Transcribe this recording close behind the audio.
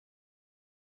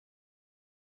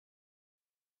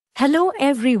Hello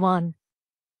everyone.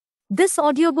 This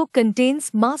audiobook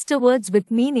contains master words with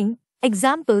meaning,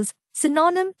 examples,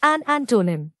 synonym and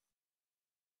antonym.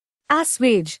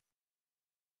 Assuage.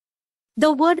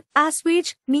 The word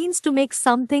assuage means to make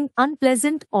something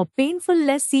unpleasant or painful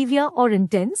less severe or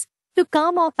intense, to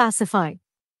calm or pacify.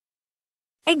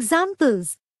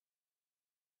 Examples.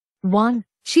 1.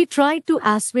 She tried to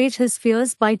assuage his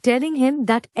fears by telling him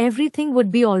that everything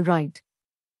would be all right.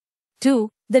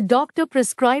 2. The doctor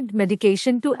prescribed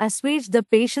medication to assuage the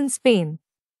patient's pain.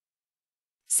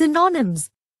 Synonyms.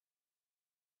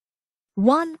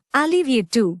 1.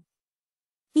 Alleviate. 2.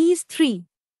 Ease. 3.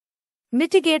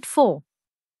 Mitigate. 4.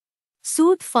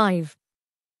 Soothe. 5.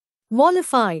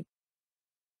 Mollify.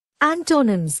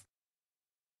 Antonyms.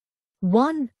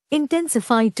 1.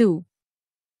 Intensify. 2.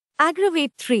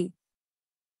 Aggravate. 3.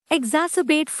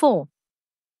 Exacerbate. 4.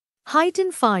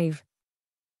 Heighten. 5.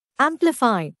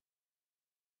 Amplify.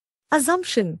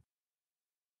 Assumption.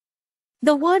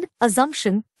 The word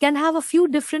assumption can have a few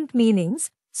different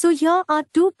meanings, so here are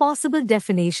two possible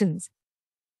definitions.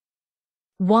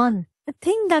 1. A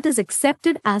thing that is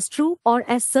accepted as true or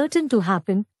as certain to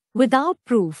happen, without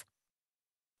proof.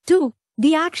 2.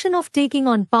 The action of taking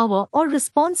on power or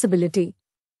responsibility.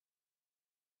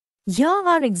 Here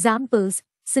are examples,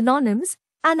 synonyms,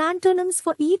 and antonyms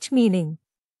for each meaning.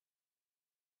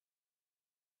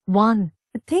 1.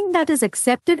 A thing that is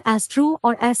accepted as true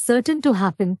or as certain to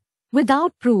happen,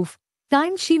 without proof.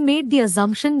 Times she made the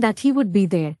assumption that he would be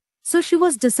there, so she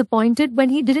was disappointed when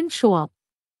he didn't show up.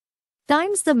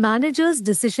 Times the manager's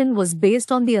decision was based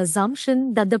on the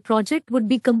assumption that the project would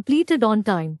be completed on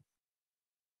time.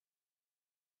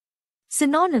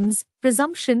 Synonyms: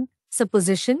 presumption,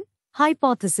 supposition,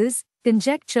 hypothesis,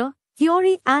 conjecture,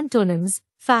 theory. Antonyms: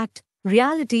 fact,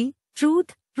 reality,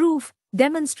 truth, proof,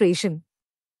 demonstration.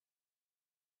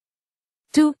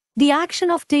 2. The action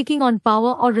of taking on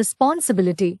power or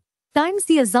responsibility. Times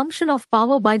the assumption of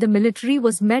power by the military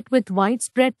was met with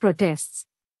widespread protests.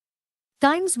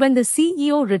 Times when the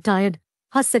CEO retired,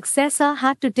 her successor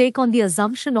had to take on the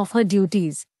assumption of her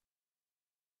duties.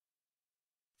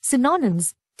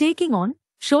 Synonyms: taking on,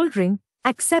 shouldering,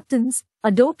 acceptance,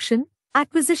 adoption,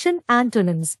 acquisition.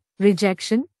 Antonyms: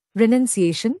 rejection,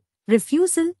 renunciation,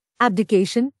 refusal,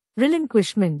 abdication,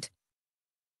 relinquishment.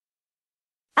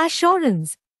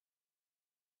 Assurance.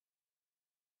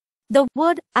 The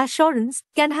word assurance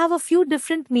can have a few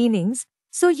different meanings,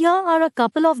 so here are a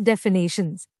couple of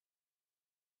definitions.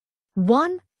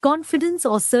 1. Confidence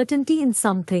or certainty in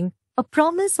something, a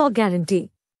promise or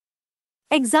guarantee.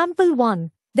 Example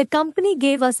 1. The company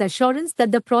gave us assurance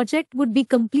that the project would be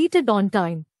completed on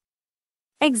time.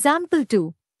 Example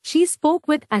 2. She spoke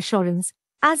with assurance,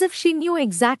 as if she knew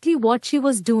exactly what she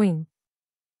was doing.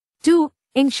 2.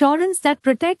 Insurance that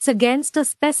protects against a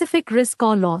specific risk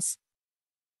or loss.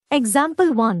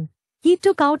 Example 1. He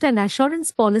took out an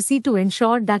assurance policy to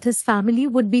ensure that his family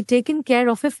would be taken care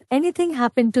of if anything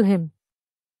happened to him.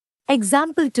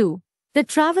 Example 2. The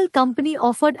travel company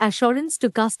offered assurance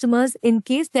to customers in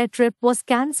case their trip was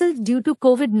cancelled due to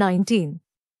COVID-19.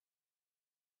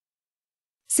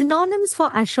 Synonyms for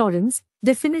assurance.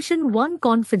 Definition 1.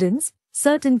 Confidence,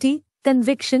 certainty,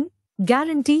 conviction,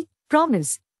 guarantee,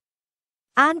 promise.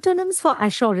 Antonyms for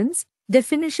assurance.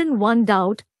 Definition 1.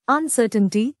 Doubt,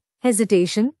 uncertainty,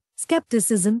 hesitation,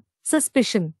 skepticism,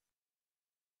 suspicion.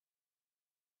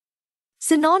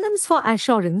 Synonyms for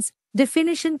assurance.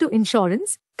 Definition 2.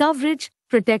 Insurance, coverage,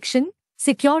 protection,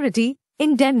 security,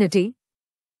 indemnity.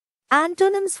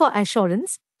 Antonyms for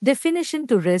assurance. Definition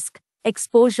 2. Risk,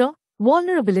 exposure,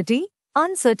 vulnerability,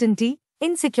 uncertainty,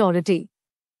 insecurity.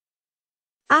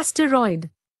 Asteroid.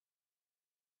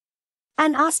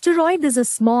 An asteroid is a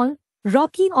small,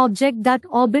 rocky object that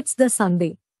orbits the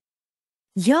Sun.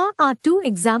 Here are two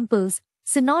examples,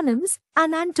 synonyms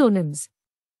and antonyms.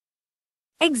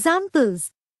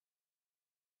 Examples.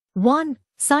 1.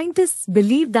 Scientists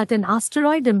believe that an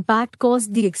asteroid impact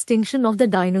caused the extinction of the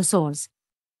dinosaurs.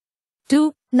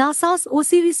 2. NASA's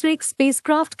OSIRIS-REx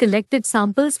spacecraft collected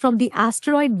samples from the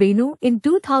asteroid Bennu in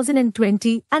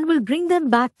 2020 and will bring them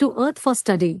back to Earth for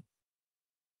study.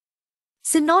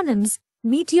 Synonyms: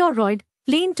 meteoroid,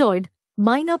 planetoid,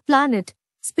 minor planet,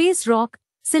 space rock,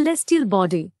 celestial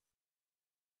body.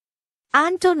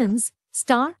 Antonyms: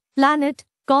 star, planet,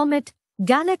 comet,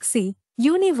 galaxy,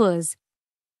 universe.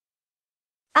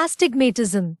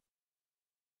 Astigmatism.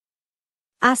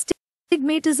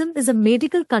 Astigmatism is a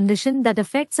medical condition that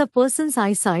affects a person's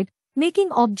eyesight,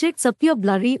 making objects appear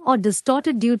blurry or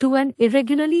distorted due to an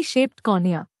irregularly shaped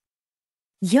cornea.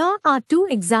 Here are two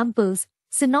examples,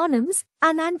 synonyms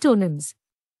and antonyms.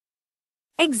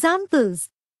 Examples.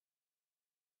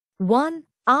 1.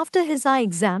 After his eye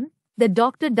exam, the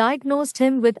doctor diagnosed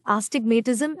him with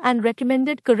astigmatism and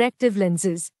recommended corrective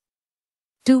lenses.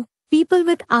 2. People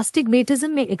with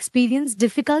astigmatism may experience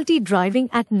difficulty driving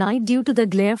at night due to the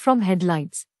glare from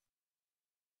headlights.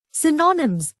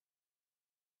 Synonyms: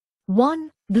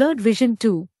 1. Blurred vision.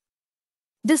 2.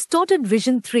 Distorted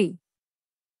vision. 3.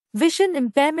 Vision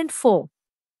impairment. 4.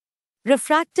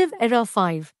 Refractive error.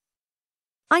 5.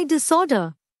 Eye disorder.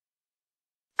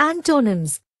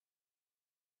 Antonyms: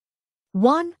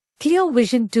 1. Clear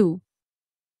vision. 2.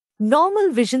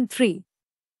 Normal vision. 3.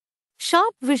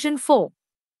 Sharp vision. 4.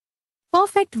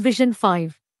 Perfect vision.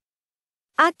 5.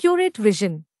 Accurate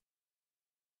vision.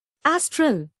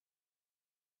 Astral.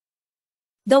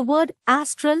 The word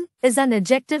astral is an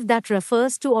adjective that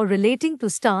refers to or relating to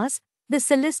stars, the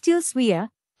celestial sphere,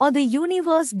 or the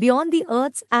universe beyond the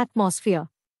Earth's atmosphere.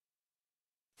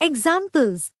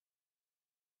 Examples: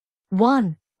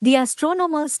 1. The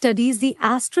astronomer studies the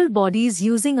astral bodies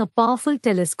using a powerful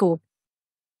telescope.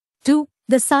 2.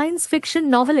 The science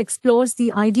fiction novel explores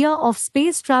the idea of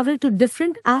space travel to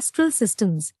different astral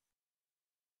systems.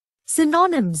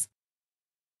 Synonyms: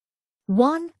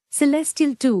 1.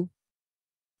 Celestial. 2.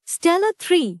 Stellar.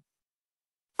 3.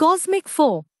 Cosmic.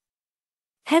 4.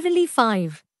 Heavenly.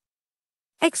 5.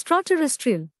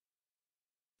 Extraterrestrial.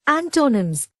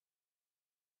 Antonyms: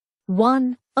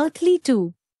 1. Earthly.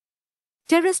 2.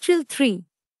 Terrestrial. 3.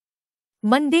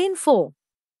 Mundane. 4.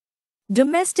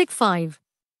 Domestic. 5.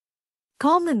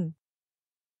 Common.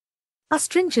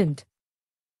 Astringent.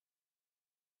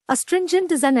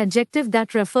 Astringent is an adjective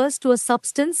that refers to a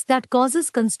substance that causes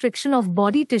constriction of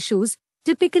body tissues,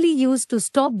 typically used to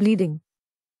stop bleeding.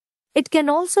 It can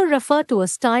also refer to a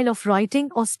style of writing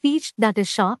or speech that is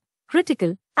sharp,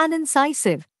 critical, and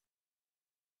incisive.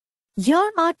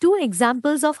 Here are 2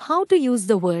 examples of how to use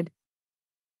the word.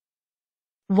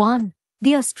 1.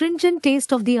 The astringent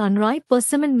taste of the unripe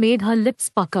persimmon made her lips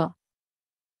pucker.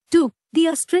 2. The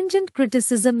astringent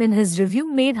criticism in his review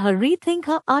made her rethink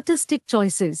her artistic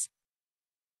choices.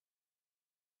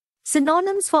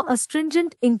 Synonyms for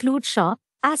astringent include sharp,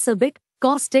 acerbic,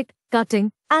 caustic,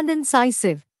 cutting, and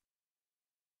incisive.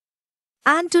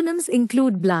 Antonyms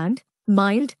include bland,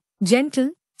 mild,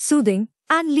 gentle, soothing,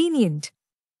 and lenient.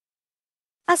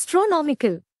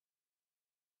 Astronomical.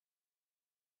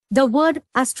 The word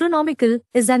astronomical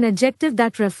is an adjective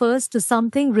that refers to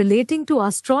something relating to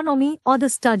astronomy or the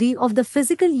study of the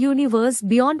physical universe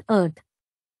beyond Earth.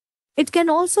 It can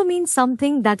also mean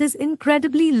something that is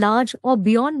incredibly large or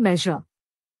beyond measure.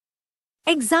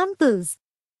 Examples: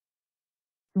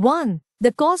 1.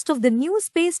 The cost of the new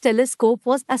space telescope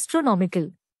was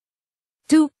astronomical.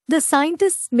 2. The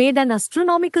scientists made an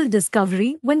astronomical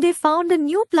discovery when they found a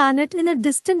new planet in a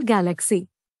distant galaxy.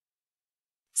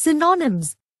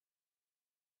 Synonyms: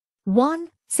 1.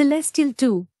 Celestial.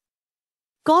 2.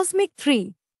 Cosmic.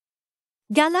 3.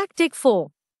 Galactic.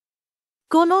 4.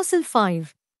 Colossal.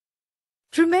 5.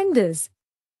 Tremendous.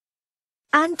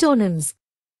 Antonyms: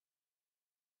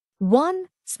 1.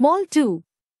 Small. 2.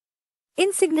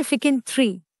 Insignificant.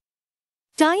 3.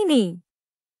 Tiny.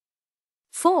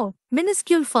 4.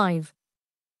 Minuscule. 5.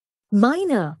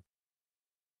 Minor.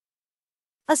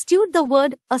 Astute. The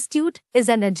word astute is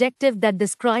an adjective that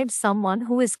describes someone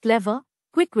who is clever,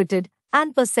 quick-witted,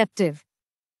 and perceptive.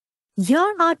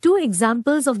 Here are 2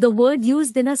 examples of the word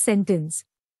used in a sentence.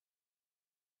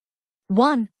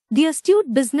 1. The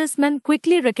astute businessman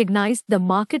quickly recognized the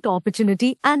market opportunity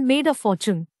and made a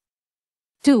fortune.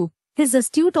 2. His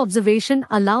astute observation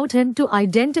allowed him to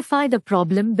identify the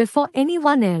problem before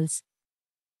anyone else.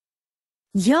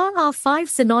 Here are 5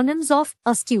 synonyms of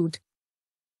astute.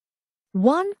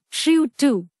 1. Shrewd.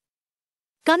 2.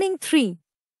 Cunning. 3.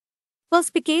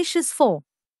 Perspicacious. 4.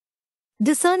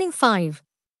 Discerning. 5.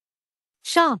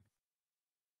 Sharp.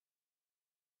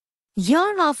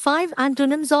 Here are 5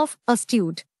 antonyms of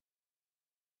astute.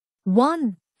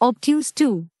 1. Obtuse.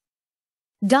 2.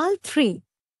 Dull. 3.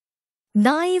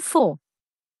 Naive. 4.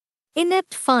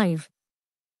 Inept. 5.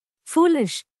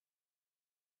 Foolish.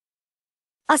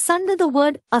 Asunder. The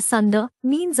word asunder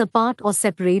means apart or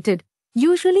separated,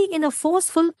 usually in a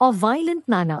forceful or violent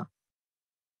manner.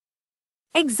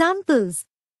 Examples: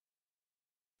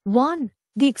 1.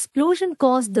 The explosion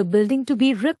caused the building to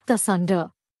be ripped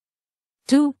asunder.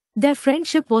 2. Their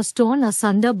friendship was torn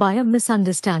asunder by a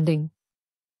misunderstanding.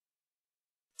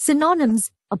 Synonyms: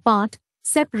 apart,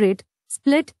 separate,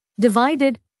 split,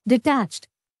 divided, detached.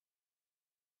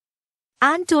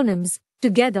 Antonyms: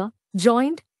 together,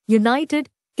 joined, united,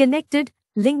 connected,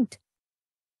 linked.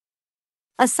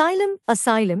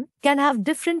 Asylum can have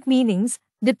different meanings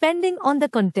depending on the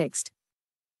context.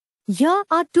 Here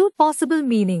are 2 possible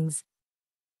meanings.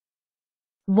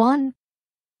 1.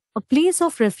 A place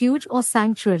of refuge or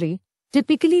sanctuary,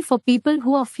 typically for people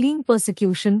who are fleeing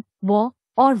persecution, war,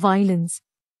 or violence.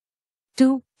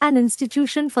 2. An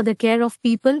institution for the care of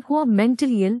people who are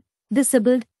mentally ill,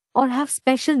 disabled, or have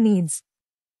special needs.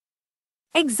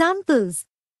 Examples.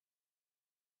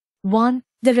 1.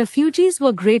 The refugees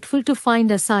were grateful to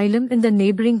find asylum in the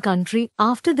neighboring country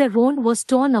after their own was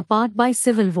torn apart by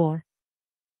civil war.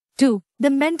 2. The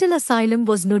mental asylum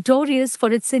was notorious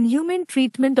for its inhumane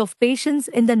treatment of patients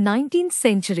in the 19th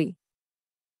century.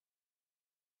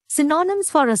 Synonyms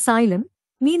for asylum,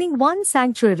 meaning 1.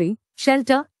 Sanctuary,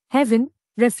 shelter, heaven,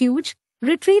 refuge,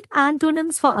 retreat.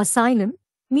 Antonyms for asylum,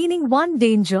 meaning 1.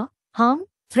 Danger, harm,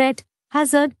 threat,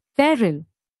 hazard, peril.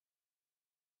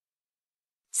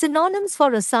 Synonyms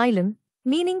for asylum,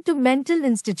 meaning to mental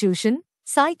institution,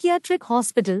 psychiatric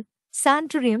hospital,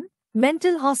 sanatorium,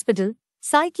 mental hospital,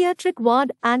 psychiatric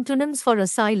ward. Antonyms for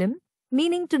asylum,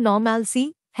 meaning to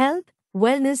normalcy, health,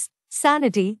 wellness,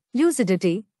 sanity,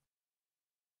 lucidity.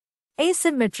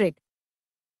 Asymmetric.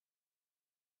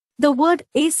 The word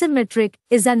asymmetric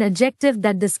is an adjective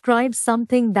that describes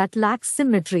something that lacks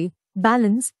symmetry,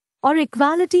 balance, or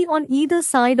equality on either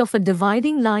side of a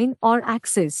dividing line or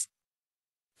axis.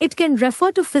 It can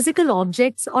refer to physical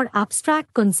objects or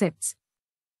abstract concepts.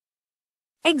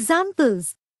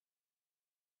 Examples.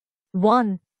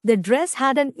 1. The dress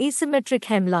had an asymmetric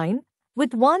hemline,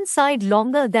 with one side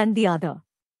longer than the other.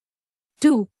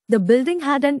 2. The building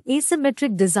had an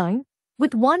asymmetric design,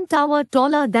 with one tower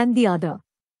taller than the other.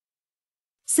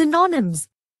 Synonyms.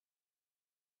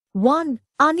 1.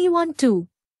 Uneven. 2.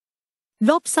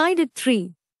 Lopsided.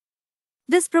 3.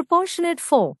 Disproportionate.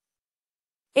 4.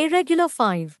 Irregular.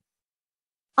 5.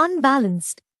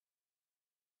 Unbalanced.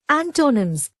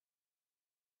 Antonyms.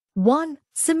 1.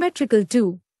 Symmetrical.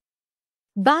 2.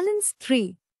 Balanced.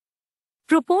 3.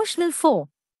 Proportional. 4.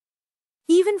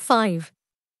 Even. 5.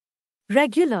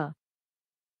 Regular.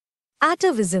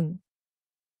 Atavism.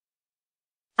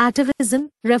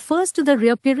 Atavism refers to the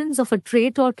reappearance of a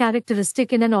trait or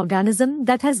characteristic in an organism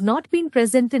that has not been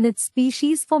present in its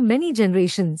species for many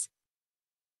generations.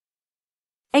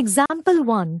 Example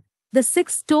 1. The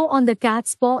sixth toe on the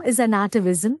cat's paw is an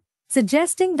atavism,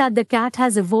 suggesting that the cat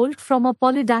has evolved from a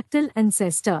polydactyl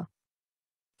ancestor.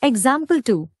 Example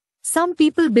 2. Some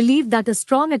people believe that a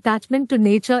strong attachment to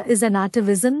nature is an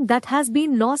atavism that has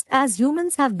been lost as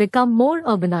humans have become more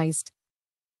urbanized.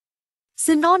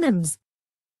 Synonyms.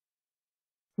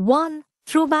 1.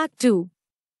 Throwback. 2.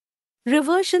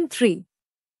 Reversion. 3.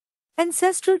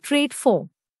 Ancestral trait. 4.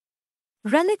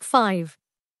 Relic. 5.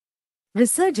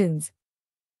 Resurgence.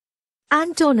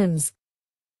 Antonyms.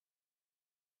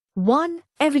 1.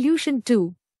 Evolution.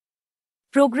 2.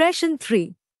 Progression.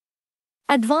 3.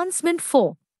 Advancement.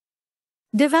 4.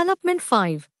 Development.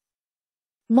 5.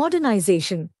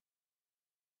 Modernization.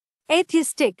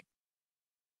 Atheistic.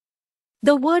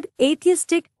 The word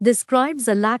atheistic describes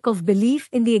a lack of belief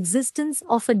in the existence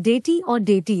of a deity or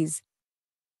deities.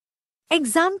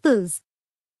 Examples.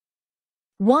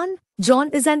 1. John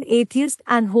is an atheist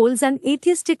and holds an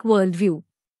atheistic worldview.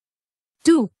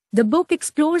 2. The book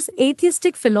explores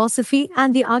atheistic philosophy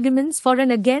and the arguments for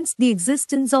and against the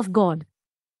existence of God.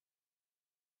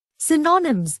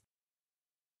 Synonyms.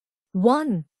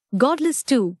 1. Godless.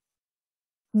 2.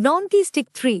 Non-theistic.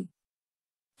 3.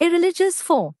 Irreligious.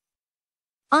 4.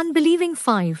 Unbelieving.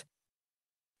 5.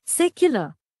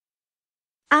 Secular.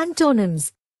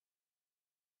 Antonyms.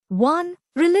 1.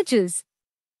 Religious.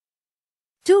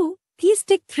 2.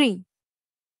 Theistic. 3.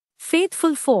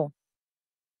 Faithful. 4.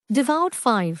 Devout.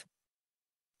 5.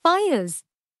 Pious.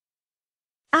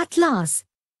 Atlas.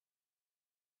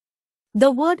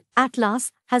 The word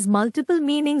atlas has multiple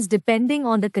meanings depending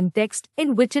on the context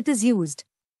in which it is used.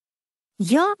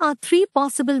 Here are 3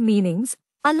 possible meanings,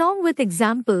 along with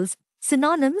examples,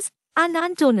 synonyms, and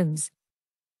antonyms.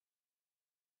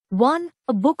 1.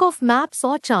 A book of maps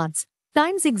or charts.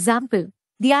 Times example.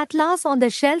 The atlas on the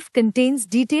shelf contains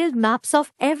detailed maps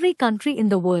of every country in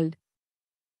the world.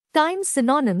 Times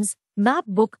synonyms. Map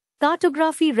book,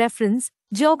 cartography reference,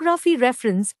 geography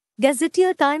reference,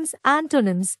 gazetteer. Times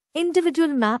antonyms. Individual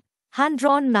map,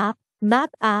 hand-drawn map,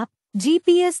 map app,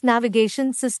 GPS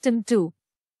navigation system. 2.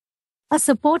 A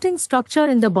supporting structure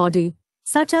in the body,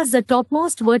 such as the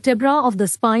topmost vertebra of the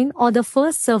spine or the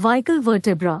first cervical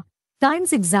vertebra.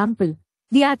 Times example.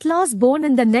 The atlas bone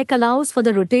in the neck allows for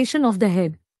the rotation of the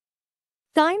head.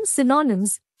 Times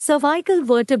synonyms. Cervical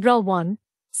vertebra. 1.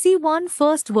 C1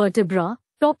 first vertebra,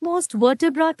 topmost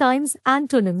vertebra. Times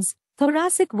antonyms.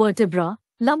 Thoracic vertebra,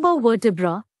 lumbar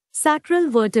vertebra, sacral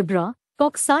vertebra,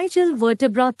 coccygeal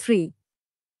vertebra. 3.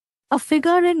 A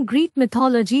figure in Greek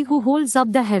mythology who holds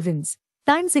up the heavens.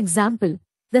 Times example.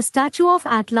 The statue of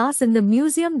Atlas in the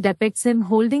museum depicts him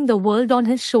holding the world on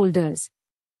his shoulders.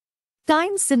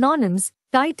 Times synonyms.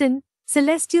 Titan,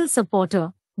 celestial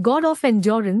supporter, god of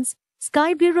endurance,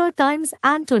 skybearer. Times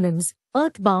antonyms.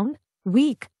 Earthbound,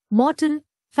 weak, mortal,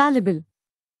 fallible.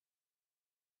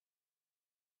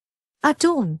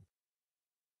 Atone.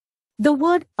 The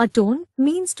word atone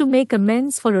means to make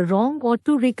amends for a wrong or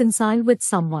to reconcile with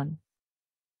someone.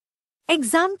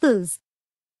 Examples.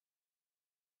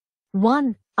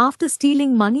 1. After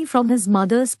stealing money from his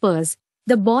mother's purse,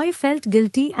 the boy felt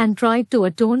guilty and tried to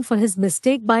atone for his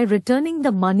mistake by returning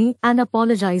the money and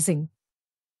apologizing.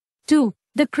 2.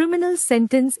 The criminal's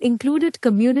sentence included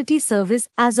community service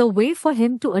as a way for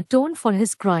him to atone for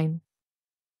his crime.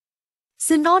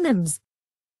 Synonyms.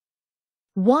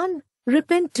 1.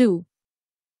 Repent. 2.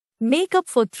 Make up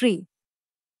for. 3.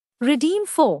 Redeem.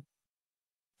 4.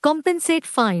 Compensate.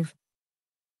 5.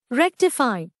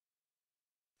 Rectify.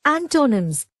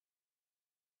 Antonyms.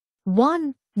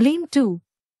 1. Blame. 2.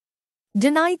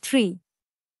 Deny. 3.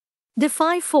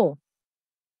 Defy. 4.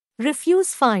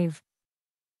 Refuse. 5.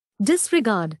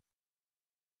 Disregard.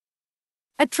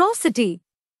 Atrocity.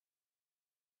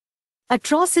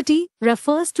 Atrocity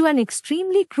refers to an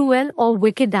extremely cruel or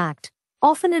wicked act,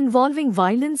 often involving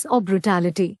violence or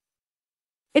brutality.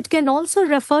 It can also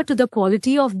refer to the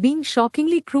quality of being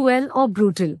shockingly cruel or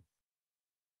brutal.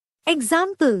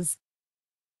 Examples.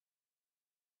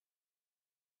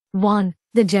 1.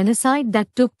 The genocide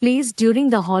that took place during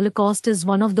the Holocaust is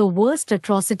one of the worst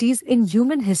atrocities in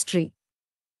human history.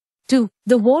 2.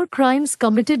 The war crimes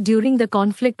committed during the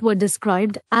conflict were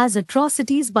described as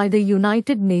atrocities by the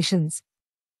United Nations.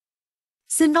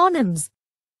 Synonyms.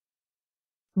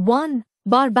 1.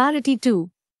 Barbarity. 2.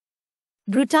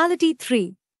 Brutality.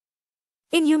 3.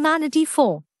 Inhumanity.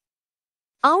 4.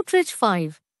 Outrage.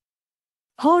 5.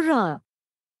 Horror.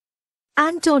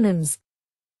 Antonyms.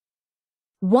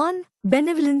 1.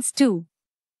 Benevolence. 2.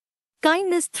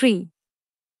 Kindness. 3.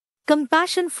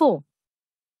 Compassion. 4.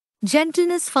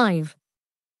 Gentleness. 5.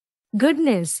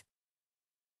 Goodness.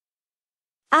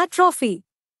 Atrophy.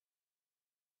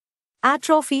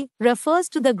 Atrophy refers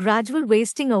to the gradual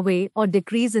wasting away or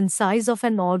decrease in size of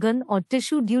an organ or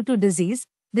tissue due to disease,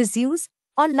 disuse,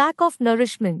 or lack of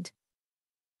nourishment.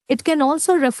 It can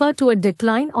also refer to a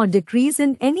decline or decrease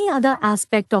in any other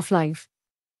aspect of life.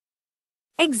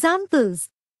 Examples.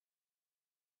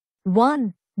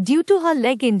 1. Due to her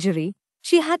leg injury,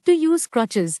 she had to use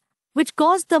crutches, which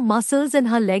caused the muscles in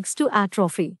her legs to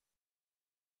atrophy.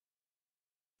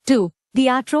 2. The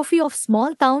atrophy of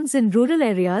small towns in rural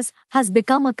areas has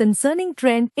become a concerning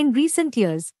trend in recent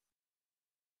years.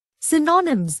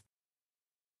 Synonyms.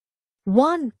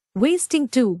 1. Wasting.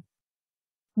 2.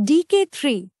 Decay.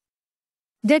 3.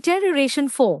 Deterioration.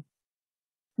 4.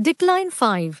 Decline.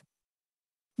 5.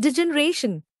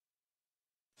 Degeneration.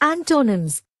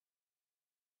 Antonyms.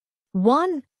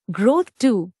 1. Growth.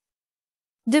 2.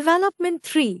 Development.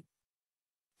 3.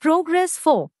 Progress.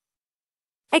 4.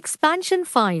 Expansion.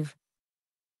 5.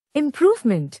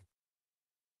 Improvement.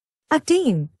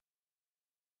 Attain.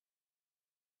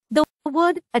 The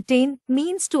word attain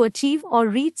means to achieve or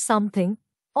reach something,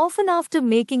 often after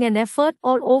making an effort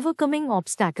or overcoming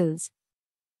obstacles.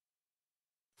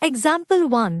 Example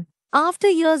 1. After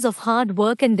years of hard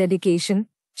work and dedication,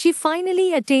 she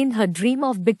finally attained her dream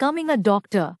of becoming a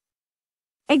doctor.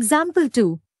 Example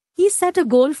 2. He set a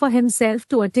goal for himself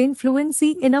to attain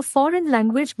fluency in a foreign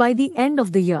language by the end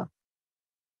of the year.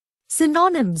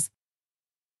 Synonyms.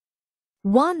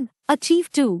 1.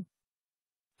 Achieve. 2.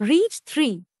 Reach.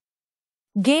 3.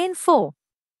 Gain. 4.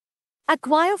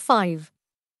 Acquire. 5.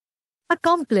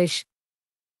 Accomplish.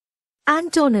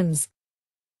 Antonyms.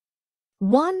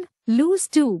 1. Lose.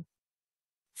 2.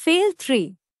 Fail.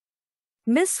 3.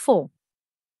 Miss. 4.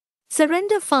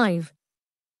 Surrender. 5.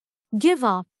 Give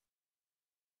up.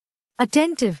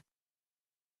 Attentive.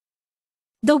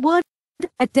 The word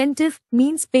attentive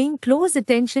means paying close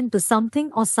attention to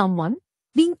something or someone,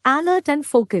 being alert and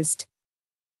focused.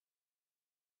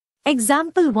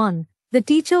 Example 1. The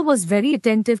teacher was very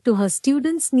attentive to her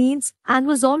students' needs and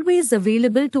was always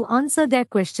available to answer their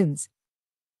questions.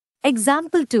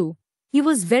 Example 2. He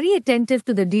was very attentive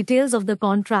to the details of the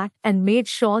contract and made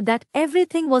sure that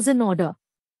everything was in order.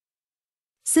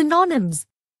 Synonyms.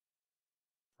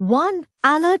 1.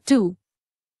 Alert. 2.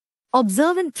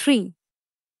 Observant. 3.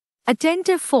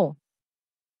 Attentive. 4.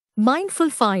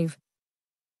 Mindful. 5.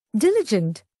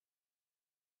 Diligent.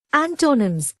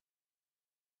 Antonyms.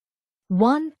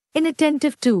 1.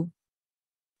 Inattentive. 2.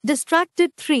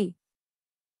 Distracted. 3.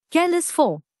 Careless.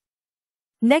 4.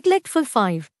 Neglectful.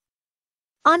 5.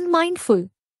 Unmindful.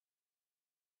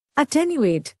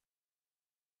 Attenuate.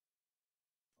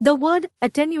 The word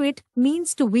attenuate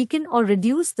means to weaken or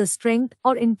reduce the strength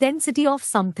or intensity of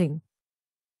something.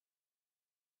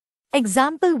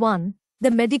 Example 1.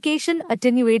 The medication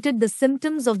attenuated the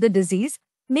symptoms of the disease,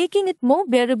 making it more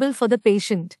bearable for the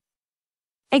patient.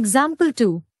 Example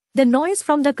 2. The noise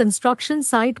from the construction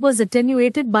site was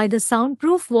attenuated by the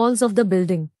soundproof walls of the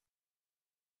building.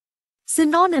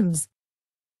 Synonyms.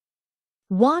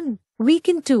 1.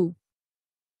 Weaken. 2.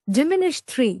 Diminish.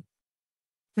 3.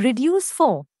 Reduce.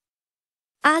 4.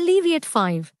 Alleviate.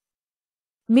 5.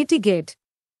 Mitigate.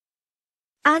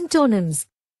 Antonyms.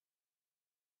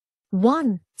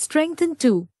 1. Strengthen.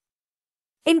 2.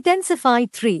 Intensify.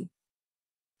 3.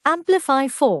 Amplify.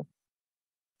 4.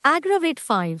 Aggravate.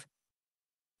 5.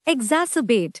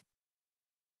 Exacerbate.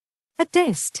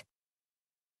 Attest.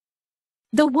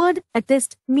 The word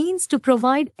attest means to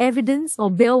provide evidence or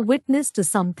bear witness to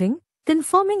something,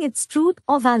 confirming its truth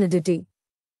or validity.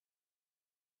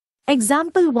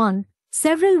 Example 1.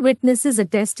 Several witnesses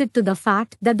attested to the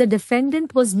fact that the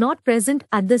defendant was not present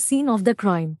at the scene of the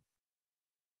crime.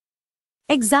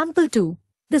 Example 2.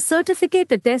 The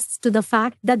certificate attests to the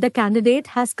fact that the candidate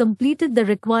has completed the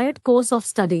required course of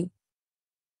study.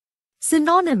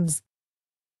 Synonyms.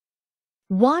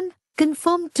 1.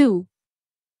 Confirm. 2.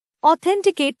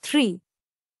 Authenticate. 3.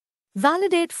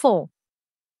 Validate. 4.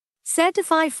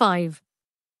 Certify. 5.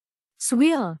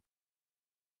 Swear.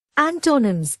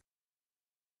 Antonyms.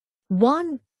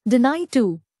 1. Deny.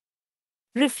 2.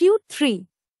 Refute. 3.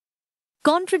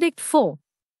 Contradict. 4.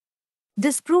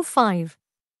 Disprove. 5.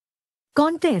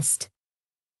 Contest.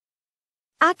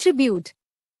 Attribute.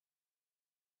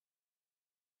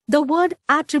 The word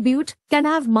attribute can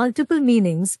have multiple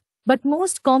meanings, but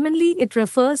most commonly it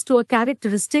refers to a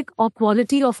characteristic or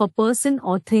quality of a person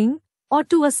or thing, or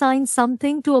to assign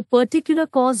something to a particular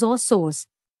cause or source.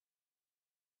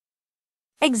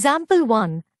 Example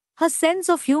 1. Her sense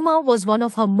of humor was one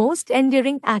of her most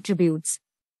endearing attributes.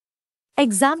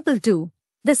 Example 2.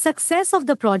 The success of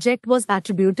the project was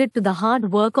attributed to the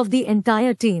hard work of the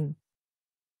entire team.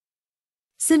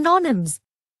 Synonyms.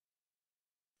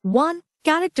 1.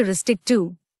 Characteristic.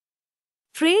 2.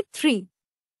 Trait. 3.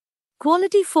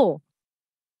 Quality. 4.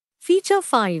 Feature.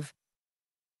 5.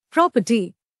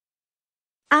 Property.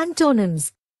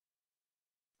 Antonyms.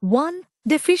 1.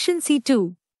 Deficiency.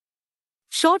 2.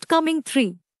 Shortcoming.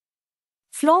 3.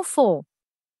 Flaw. 4.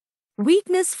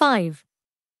 Weakness. 5.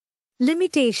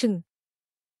 Limitation.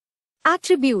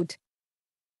 Attribute.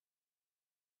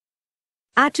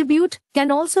 Attribute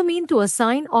can also mean to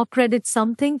assign or credit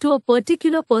something to a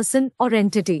particular person or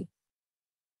entity.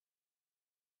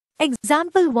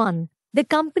 Example 1. The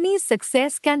company's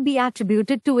success can be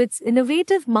attributed to its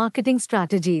innovative marketing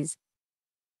strategies.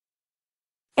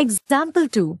 Example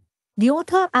 2. The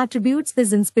author attributes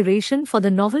his inspiration for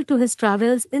the novel to his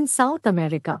travels in South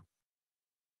America.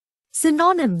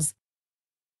 Synonyms.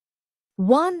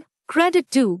 1. Credit.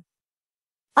 2.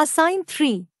 Assign.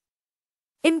 3.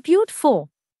 Impute. 4.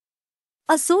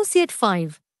 Associate.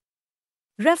 5.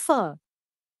 Refer.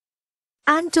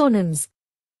 Antonyms.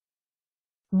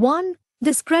 1.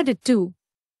 Discredit. 2.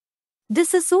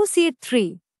 Disassociate.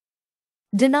 3.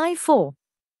 Deny. 4.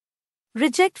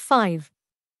 Reject. 5.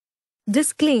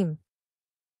 Disclaim.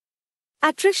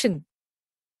 Attrition.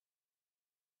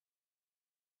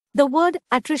 The word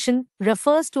attrition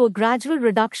refers to a gradual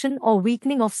reduction or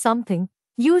weakening of something,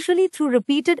 usually through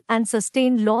repeated and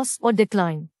sustained loss or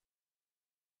decline.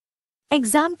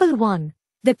 Example 1.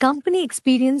 The company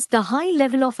experienced a high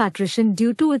level of attrition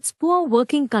due to its poor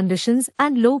working conditions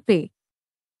and low pay.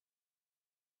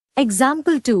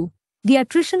 Example 2. The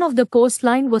attrition of the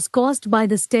coastline was caused by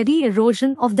the steady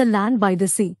erosion of the land by the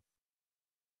sea.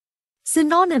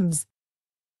 Synonyms.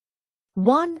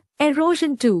 1.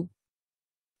 Erosion. 2.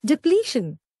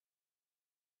 Depletion.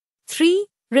 3.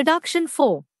 Reduction.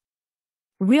 4.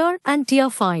 Wear and tear.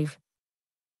 5.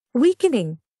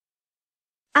 Weakening.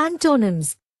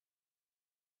 Antonyms.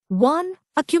 1.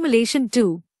 Accumulation.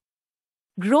 2.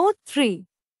 Growth. 3.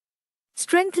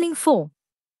 Strengthening. 4.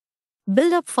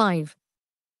 Build up. 5.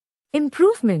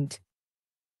 Improvement.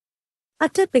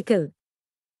 Atypical.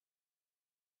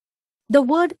 The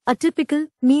word atypical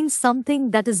means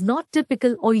something that is not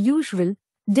typical or usual,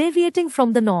 deviating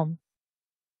from the norm.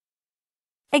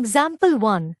 Example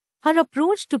 1. Her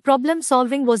approach to problem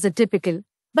solving was atypical,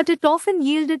 but it often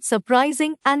yielded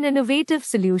surprising and innovative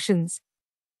solutions.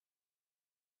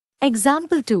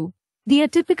 Example 2. The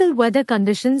atypical weather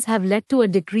conditions have led to a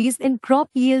decrease in crop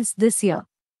yields this year.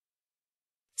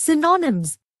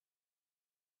 Synonyms.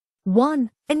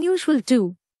 1. Unusual.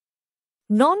 2.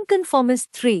 Nonconformist.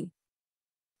 3.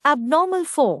 Abnormal.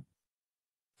 4.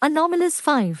 Anomalous.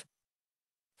 5.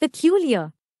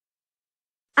 Peculiar.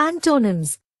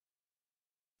 Antonyms: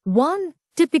 1.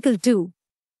 Typical. 2.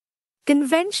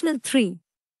 Conventional. 3.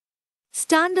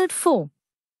 Standard. 4.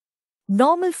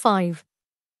 Normal. 5.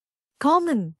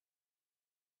 Common.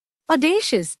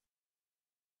 Audacious.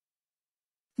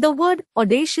 The word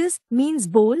audacious means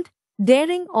bold,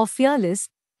 daring or fearless,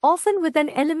 often with an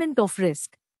element of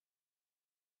risk.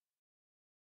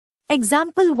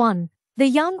 Example 1. The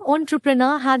young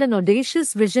entrepreneur had an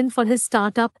audacious vision for his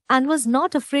startup and was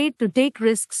not afraid to take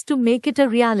risks to make it a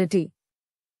reality.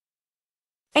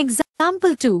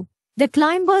 Example 2. The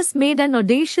climbers made an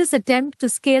audacious attempt to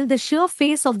scale the sheer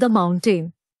face of the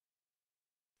mountain.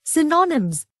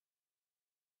 Synonyms: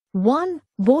 1.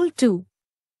 Bold. 2.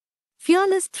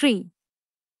 Fearless. 3.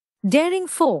 Daring.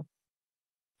 4.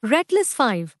 Reckless.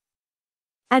 5.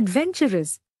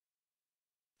 Adventurous.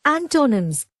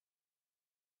 Antonyms: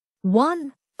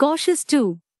 1. Cautious.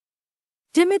 2.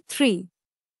 Timid. 3.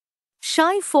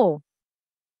 Shy. 4.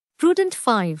 Prudent.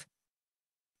 5.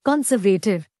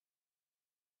 Conservative.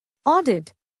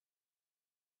 Audit.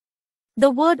 The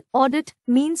word audit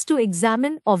means to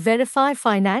examine or verify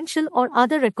financial or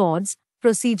other records,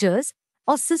 procedures,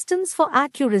 or systems for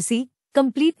accuracy,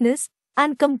 completeness,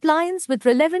 and compliance with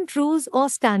relevant rules or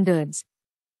standards.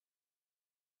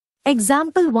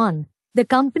 Example 1. The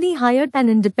company hired an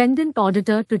independent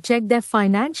auditor to check their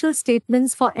financial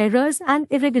statements for errors and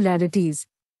irregularities.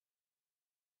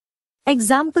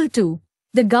 Example 2.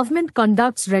 The government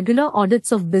conducts regular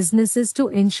audits of businesses to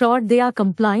ensure they are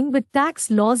complying with tax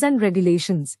laws and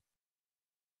regulations.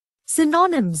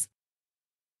 Synonyms: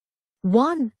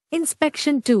 1.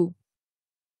 Inspection. 2.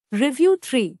 Review.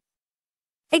 3.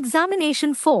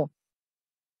 Examination. 4.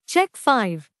 Check.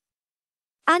 5.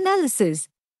 Analysis.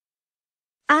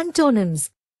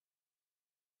 Antonyms: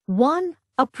 1.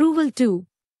 Approval. 2.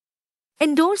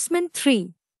 Endorsement.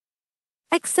 3.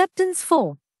 Acceptance.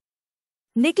 4.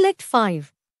 Neglect.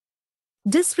 5.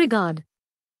 Disregard.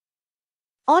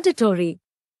 Auditory.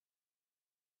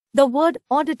 The word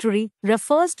auditory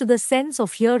refers to the sense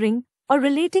of hearing or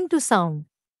relating to sound.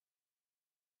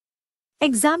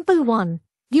 Example 1.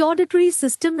 The auditory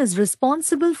system is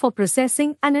responsible for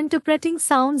processing and interpreting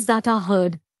sounds that are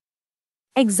heard.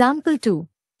 Example 2.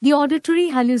 The auditory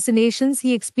hallucinations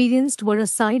he experienced were a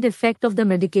side effect of the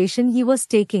medication he was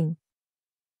taking.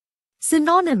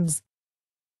 Synonyms: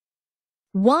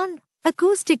 1.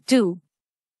 Acoustic. 2.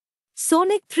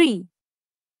 Sonic. 3.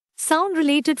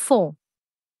 Sound-related. 4.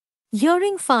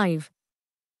 Hearing. 5.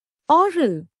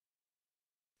 Oral.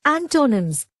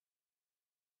 Antonyms: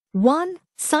 1.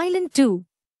 Silent. 2.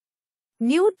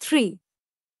 Mute. 3.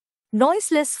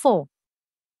 Noiseless. 4.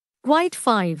 Quiet.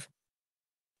 5.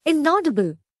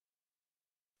 Inaudible.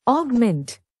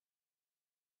 Augment.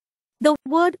 The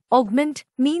word augment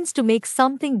means to make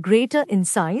something greater in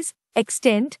size,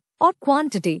 extent, or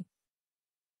quantity.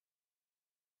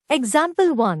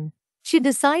 Example 1. She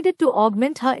decided to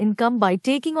augment her income by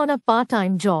taking on a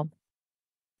part-time job.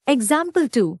 Example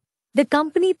 2. The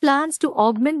company plans to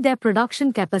augment their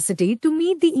production capacity to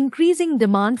meet the increasing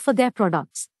demand for their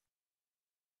products.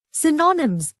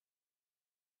 Synonyms: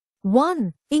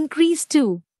 1. Increase.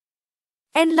 2.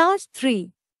 Enlarge.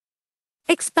 3.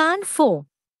 Expand. 4.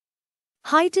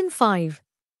 Heighten. 5.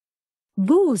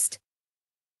 Boost.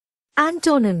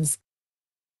 Antonyms: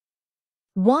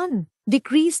 1.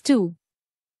 Decrease. 2.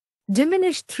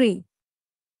 Diminish. 3.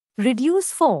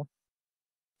 Reduce. 4.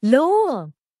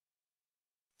 Lower.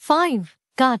 5.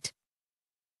 Cut.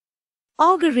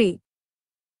 Augury.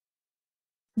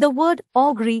 The word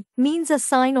augury means a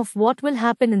sign of what will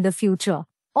happen in the future,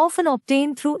 often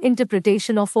obtained through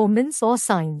interpretation of omens or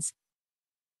signs.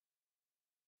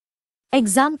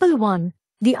 Example 1.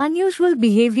 The unusual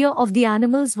behavior of the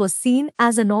animals was seen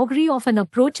as an augury of an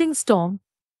approaching storm.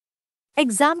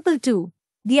 Example 2.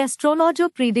 The astrologer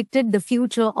predicted the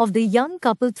future of the young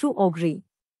couple through augury.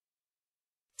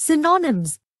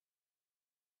 Synonyms: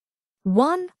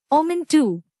 1. Omen.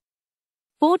 2.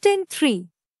 Portent. 3.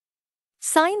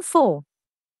 Sign. 4.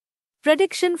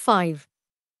 Prediction. 5.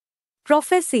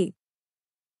 Prophecy.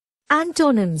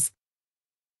 Antonyms: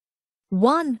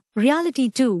 1. Reality.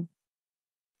 2.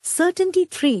 Certainty.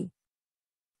 3.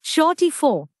 Surety.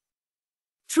 4.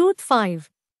 Truth. 5.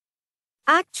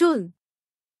 Actual.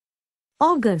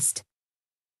 August.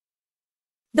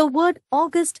 The word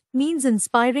august means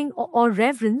inspiring or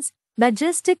reverence,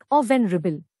 majestic or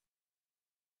venerable.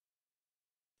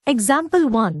 Example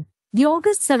 1. The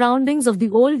august surroundings of the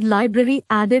old library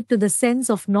added to the sense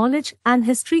of knowledge and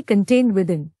history contained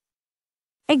within.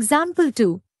 Example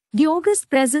 2. The august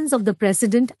presence of the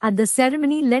president at the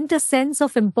ceremony lent a sense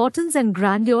of importance and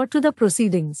grandeur to the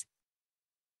proceedings.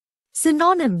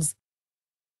 Synonyms: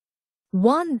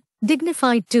 1.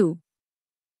 Dignified 2.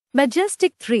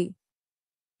 Majestic 3.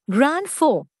 Grand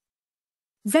 4.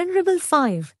 Venerable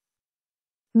 5.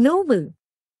 Noble.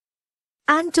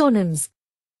 Antonyms: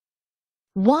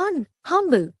 1.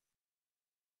 Humble.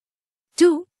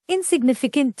 2.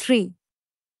 Insignificant 3.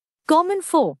 Common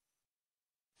 4.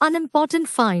 Unimportant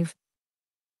 5.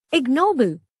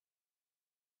 Ignoble.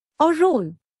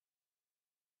 Aureole.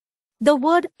 The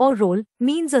word aureole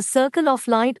means a circle of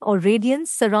light or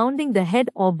radiance surrounding the head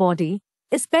or body,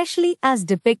 especially as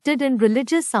depicted in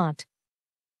religious art.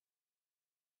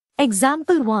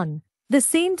 Example 1. The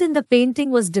saint in the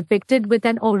painting was depicted with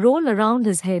an aureole around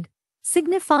his head,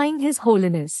 signifying his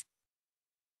holiness.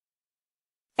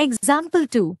 Example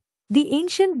 2. The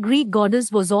ancient Greek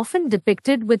goddess was often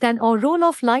depicted with an aureole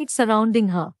of light surrounding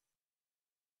her.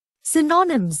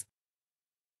 Synonyms: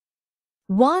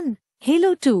 1.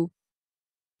 Halo 2.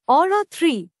 Aura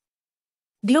 3.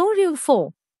 Glory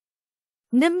 4.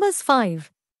 Nimbus 5.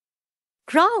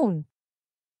 Crown.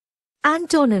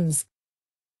 Antonyms: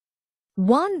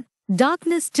 1.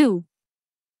 Darkness 2.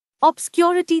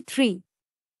 Obscurity 3.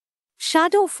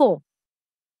 Shadow 4.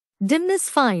 Dimness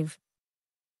 5.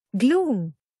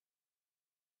 Gloom.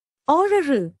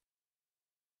 Auroral.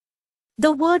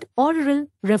 The word auroral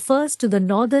refers to the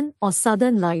northern or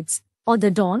southern lights, or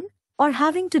the dawn, or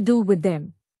having to do with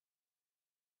them.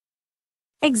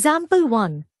 Example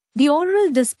 1. The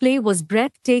auroral display was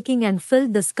breathtaking and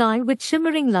filled the sky with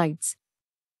shimmering lights.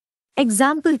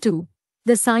 Example 2.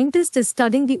 The scientist is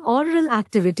studying the auroral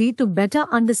activity to better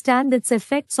understand its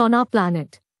effects on our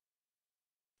planet.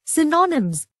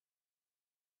 Synonyms: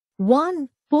 1.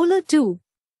 Polar 2.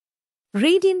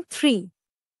 Radiant 3.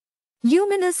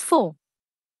 Luminous 4.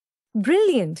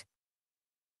 Brilliant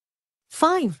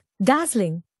 5.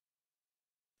 Dazzling.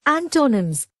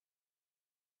 Antonyms: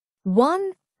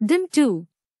 1. Dim 2.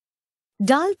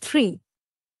 Dull 3.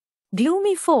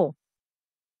 Gloomy 4.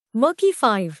 Murky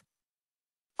 5.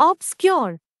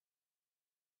 Obscure.